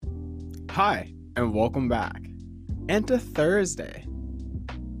Hi, and welcome back. And to Thursday.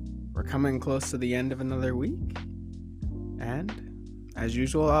 We're coming close to the end of another week. And as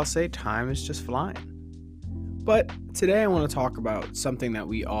usual, I'll say time is just flying. But today I want to talk about something that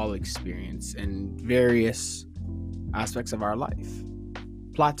we all experience in various aspects of our life.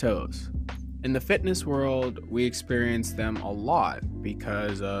 Plateaus. In the fitness world, we experience them a lot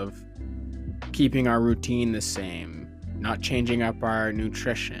because of keeping our routine the same, not changing up our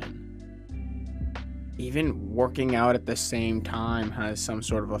nutrition. Even working out at the same time has some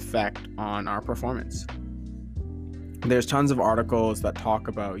sort of effect on our performance. There's tons of articles that talk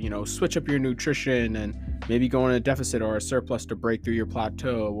about, switch up your nutrition and maybe go in a deficit or a surplus to break through your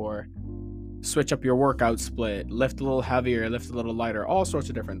plateau, or switch up your workout split, lift a little heavier, lift a little lighter, all sorts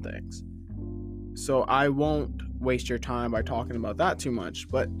of different things. So I won't waste your time by talking about that too much,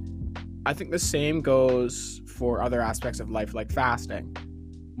 but I think the same goes for other aspects of life like fasting.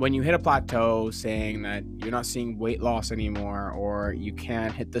 When you hit a plateau saying that you're not seeing weight loss anymore, or you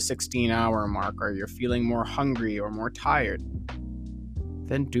can't hit the 16-hour mark, or you're feeling more hungry or more tired,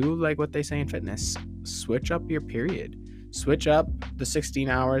 then do like what they say in fitness. Switch up your period. Switch up the 16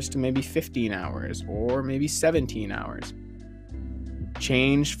 hours to maybe 15 hours or maybe 17 hours.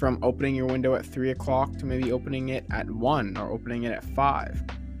 Change from opening your window at 3 o'clock to maybe opening it at 1 or opening it at 5.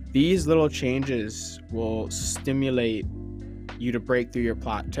 These little changes will stimulate you to break through your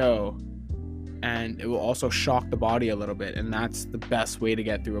plateau, and it will also shock the body a little bit, and that's the best way to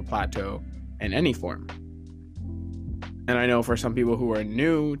get through a plateau in any form. And I know for some people who are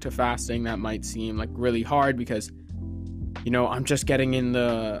new to fasting, that might seem like really hard because I'm just getting in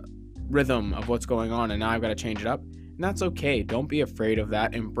the rhythm of what's going on and now I've got to change it up. And that's okay. Don't be afraid of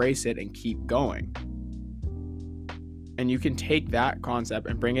that. Embrace it and keep going. And you can take that concept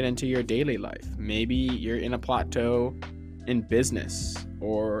and bring it into your daily life. Maybe you're in a plateau in business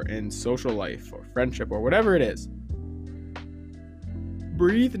or in social life or friendship or whatever it is.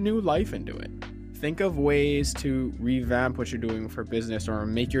 Breathe new life into it. Think of ways to revamp what you're doing for business or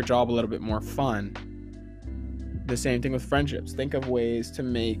make your job a little bit more fun. The same thing with friendships. Think of ways to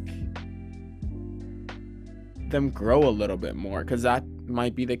make them grow a little bit more, because that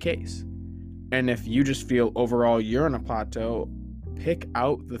might be the case. And if you just feel overall you're in a plateau, pick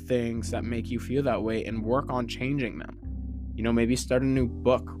out the things that make you feel that way and work on changing them. Maybe start a new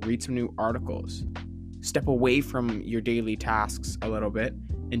book, read some new articles, step away from your daily tasks a little bit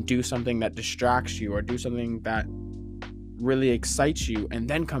and do something that distracts you, or do something that really excites you, and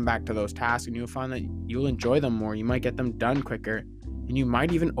then come back to those tasks, and you'll find that you'll enjoy them more. You might get them done quicker, and you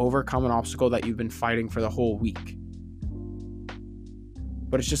might even overcome an obstacle that you've been fighting for the whole week.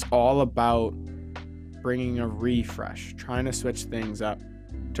 But it's just all about bringing a refresh, trying to switch things up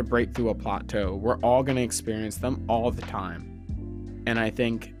to break through a plateau. We're all going to experience them all the time. And I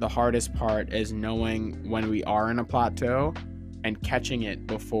think the hardest part is knowing when we are in a plateau and catching it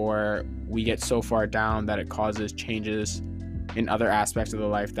before we get so far down that it causes changes in other aspects of the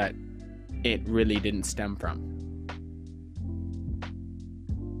life that it really didn't stem from.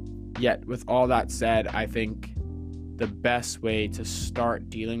 Yet, with all that said, I think the best way to start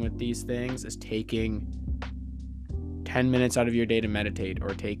dealing with these things is taking 10 minutes out of your day to meditate, or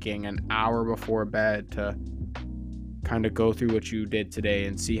taking an hour before bed to kind of go through what you did today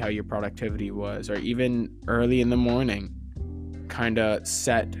and see how your productivity was, or even early in the morning, kind of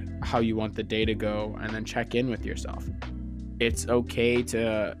set how you want the day to go and then check in with yourself. It's okay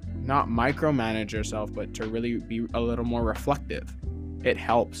to not micromanage yourself, but to really be a little more reflective. It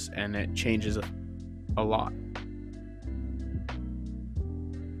helps and it changes a lot.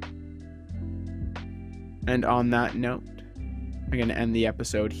 And on that note, I'm going to end the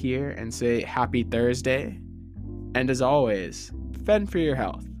episode here and say happy Thursday. And as always, fend for your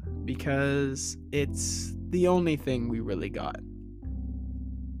health, because it's the only thing we really got.